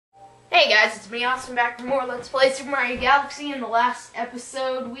Hey guys, it's me, Austin, back for more Let's Play Super Mario Galaxy. In the last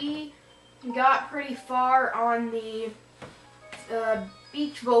episode, we got pretty far on the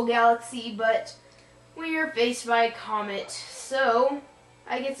Beach Bowl Galaxy, but we were faced by a comet. So,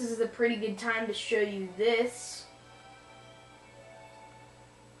 I guess this is a pretty good time to show you this.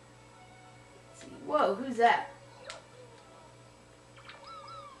 Let's see. Whoa, who's that?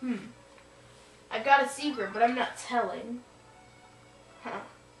 I've got a secret, but I'm not telling. Huh.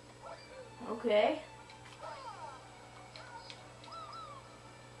 Okay.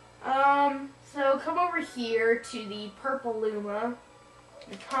 So come over here to the purple Luma,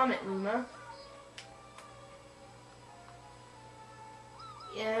 the Comet Luma,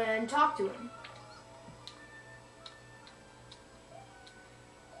 and talk to him.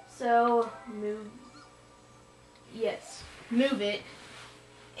 So move it,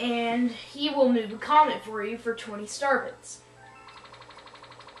 and he will move a comet for you for 20 star bits.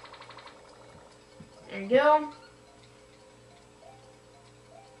 There you go.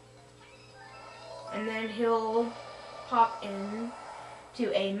 And then he'll pop in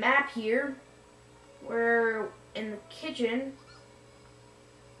to a map here where in the kitchen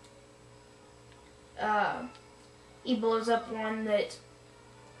he blows up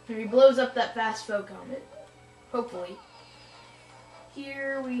that fast foe comet. Hopefully.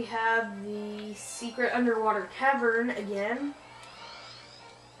 Here we have the secret underwater cavern again.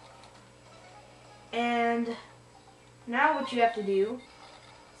 And now what you have to do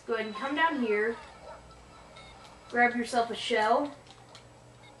is go ahead and come down here, grab yourself a shell.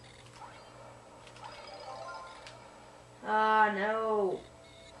 No.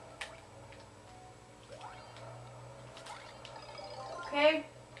 Okay.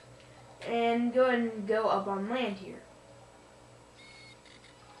 And go ahead and go up on land here.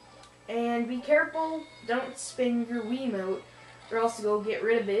 And be careful, don't spin your Wiimote or else you'll get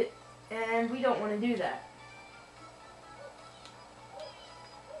rid of it. And we don't want to do that.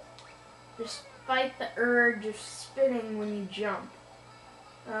 Just fight the urge of spinning when you jump.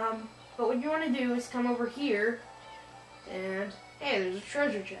 But what you want to do is come over here and, hey, there's a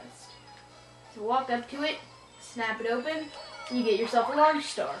treasure chest. So walk up to it, snap it open, and you get yourself a launch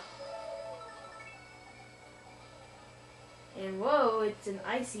star. And whoa, it's an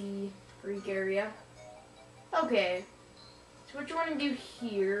icy freak area. Okay, so what you want to do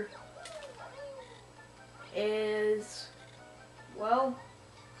here is, well,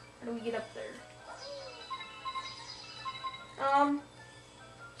 how do we get up there?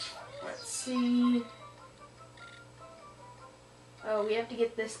 Let's see. Oh, we have to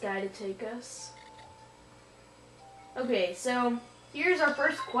get this guy to take us. Okay, so here's our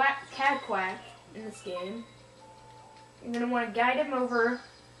first cat quack in this game. You're going to want to guide him over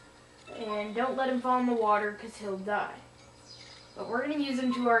and don't let him fall in the water because he'll die. But we're going to use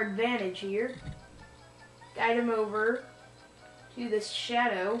him to our advantage here. Guide him over to this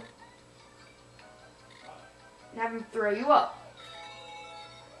shadow and have him throw you up.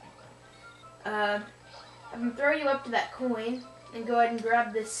 Have him throw you up to that coin and go ahead and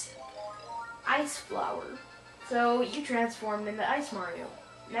grab this ice flower. So you transformed into Ice Mario.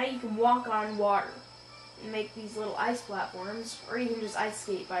 Now you can walk on water and make these little ice platforms, or you can just ice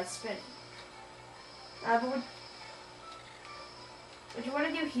skate by spinning. But what you want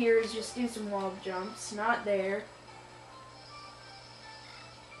to do here is just do some wall jumps, not there.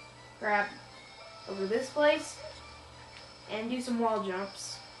 Grab over this place and do some wall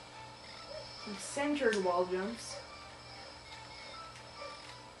jumps. Some centered wall jumps.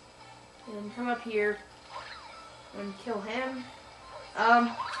 And come up here and kill him.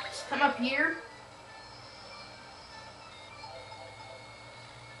 Just come up here.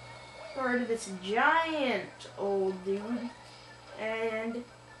 Over to this giant old dude. And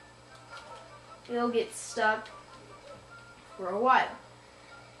he'll get stuck for a while.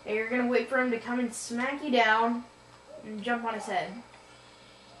 And you're going to wait for him to come and smack you down and jump on his head.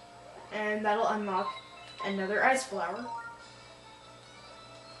 And that'll unlock another ice flower.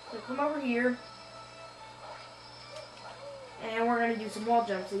 So come over here. And we're going to do some wall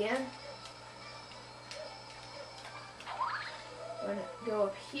jumps again. I'm going to go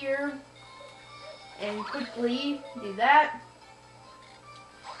up here and quickly do that.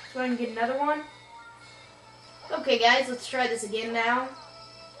 Go ahead and get another one. Okay guys, let's try this again now.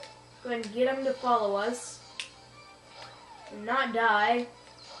 Go ahead and get him to follow us. And not die.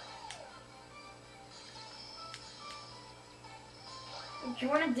 What you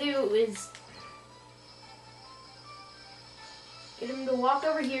want to do is get him to walk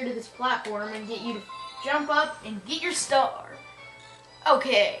over here to this platform and get you to jump up and get your star.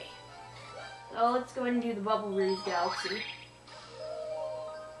 Okay. So let's go ahead and do the Bubble Roof Galaxy.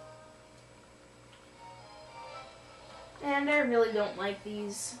 and I really don't like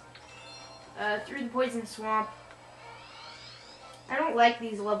these. Through the Poison Swamp. I don't like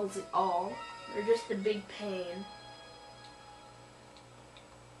these levels at all. They're just a big pain.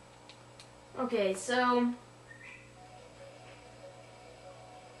 Okay, so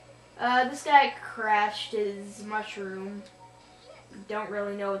this guy crashed his mushroom. Don't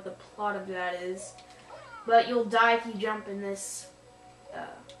really know what the plot of that is, but you'll die if you jump in this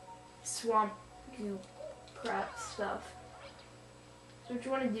swamp goop crap stuff. So what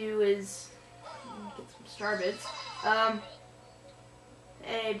you want to do is get some star bits.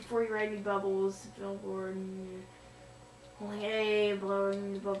 Hey, before you ride any bubbles, billboard. Hey,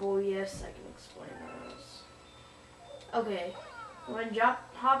 blowing the bubble. Yes, I can explain those. Okay, when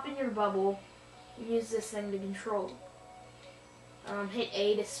hop in your bubble, use this thing to control. Hit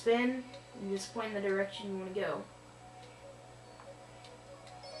A to spin, and just point in the direction you want to go.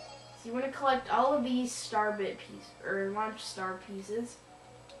 So you want to collect all of these star bit pieces, or launch star pieces.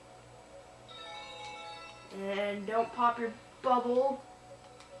 And don't pop your bubble.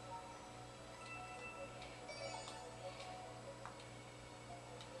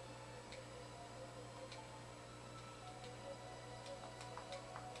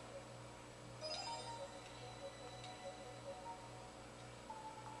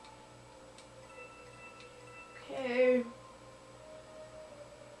 Okay.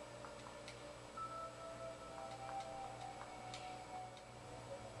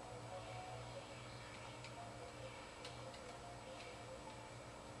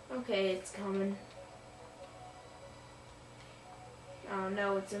 Okay, it's coming. Oh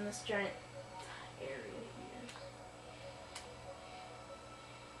no, it's in this giant area here.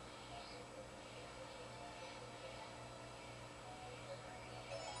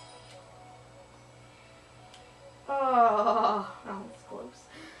 Oh, it's close.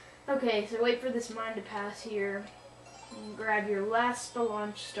 Okay, so wait for this mine to pass here. And grab your last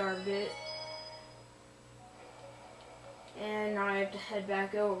launch star bit. And now I have to head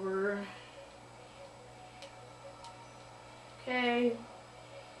back over. Okay.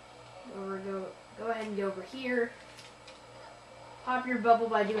 Go ahead and go over here. Pop your bubble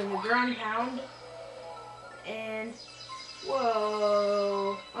by doing a ground pound. And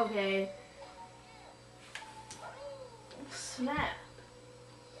whoa. Okay. Snap.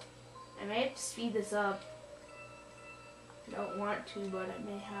 I may have to speed this up. I don't want to, but I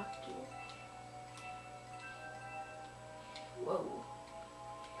may have to. Whoa.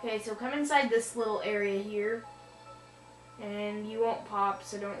 Okay, so come inside this little area here. And you won't pop,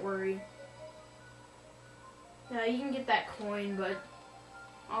 so don't worry. Now you can get that coin, but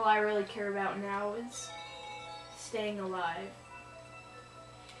all I really care about now is staying alive.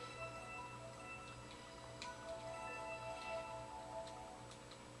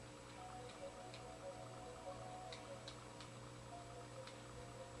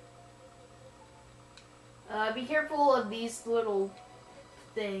 Be careful of these little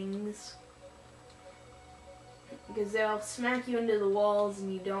things, because they'll smack you into the walls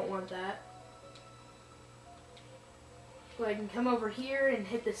and you don't want that. Go ahead and come over here and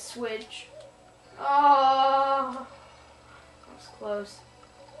hit the switch. Oh, that was close.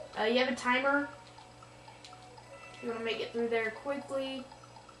 You have a timer. You want to make it through there quickly.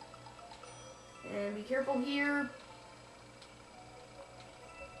 And be careful here.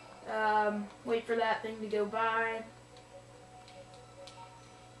 Wait for that thing to go by.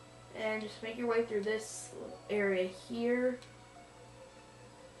 And just make your way through this area here.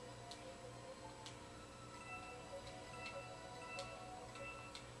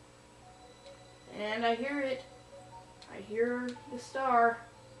 And I hear it. I hear the star.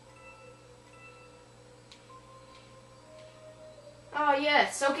 Oh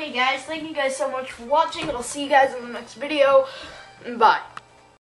yes. Okay guys, thank you guys so much for watching. I'll see you guys in the next video. Bye.